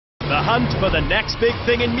The hunt for the next big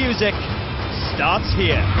thing in music starts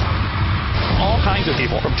here. All kinds of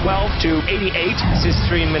people, from 12 to 88. This is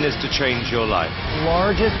 3 minutes to change your life.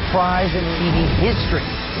 Largest prize in TV history.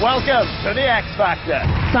 Welcome to the X Factor.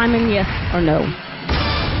 Simon, yes or no?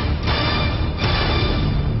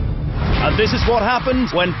 And this is what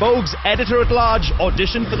happened when Vogue's editor-at-large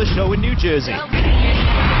auditioned for the show in New Jersey.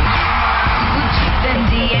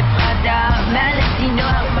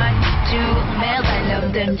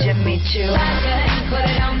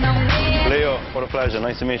 Leo, what a pleasure.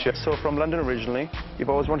 Nice to meet you. So, from London originally, you've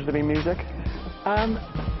always wanted to be in music?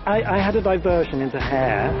 I had a diversion into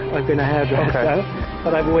hair. I've been a hairdresser,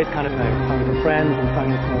 but I've always kind of sung for friends and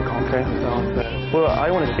sung in small concerts and so on. So. Well,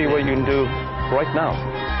 I want to see what you can do right now.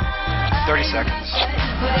 30 seconds.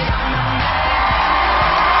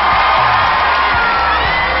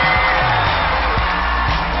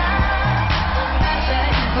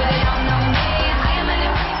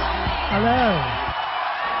 Hello.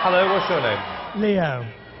 Hello, what's your name? Leo.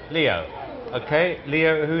 Leo. Okay,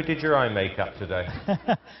 Leo, who did your eye makeup today?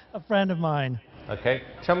 A friend of mine. Okay,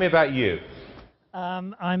 tell me about you.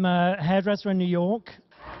 I'm a hairdresser in New York.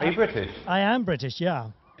 Are you British? I am British,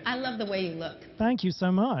 yeah. I love the way you look. Thank you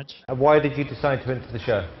so much. Why did you decide to enter the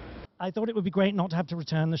show? I thought it would be great not to have to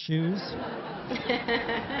return the shoes.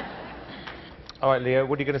 All right, Leo,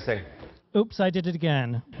 what are you going to sing? Oops, I did it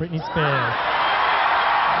again. Britney Spears.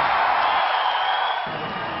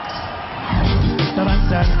 But I'm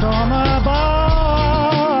sent from above.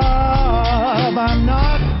 I'm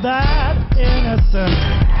not that innocent.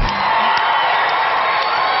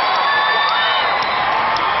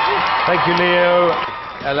 Thank you, Leo.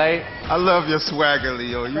 LA? I love your swagger,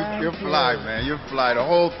 Leo. You're fly, man. You're fly. The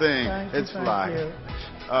whole thing, it's fly.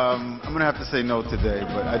 I'm going to have to say no today,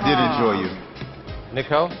 but I did enjoy you.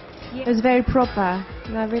 Nicole? It was very proper,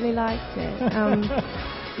 and I really liked it.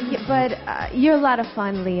 But you're a lot of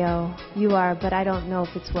fun, Leo. You are, but I don't know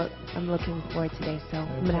if it's what I'm looking for today, so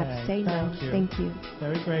I'm going to have to say no. Thank you.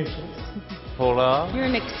 Very gracious. Paula? You're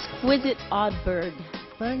an exquisite odd bird.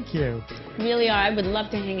 Thank you. You really are. I would love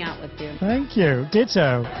to hang out with you. Thank you.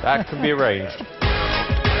 Ditto. That can be arranged.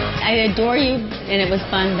 I adore you, and it was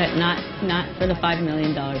fun, but not for the $5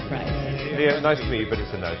 million prize. Leo, nice to meet you, but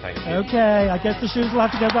it's a no, thank you. Okay, I guess the shoes will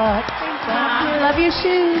have to go back. Thank you. Love your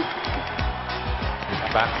shoes.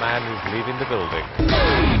 Batman is leaving the building.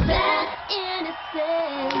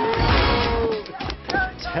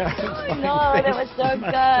 No, that was so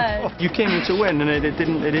good. You came here to win, and it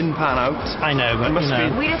didn't pan out. I know, but you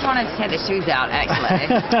know. We just wanted to take the shoes out,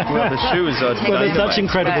 actually. Well, the shoes are... Well, there's such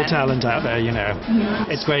incredible talent out there, you know.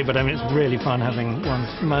 It's great, but I mean, it's really fun having one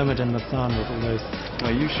moment in the sun with all those...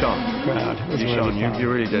 Oh, you shone. Crowd. You shone.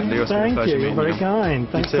 You really did. Leo, Thank you. Very kind.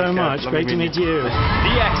 Thanks so much. Great to meet you.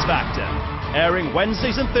 The X Factor, airing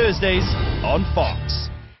Wednesdays and Thursdays on Fox.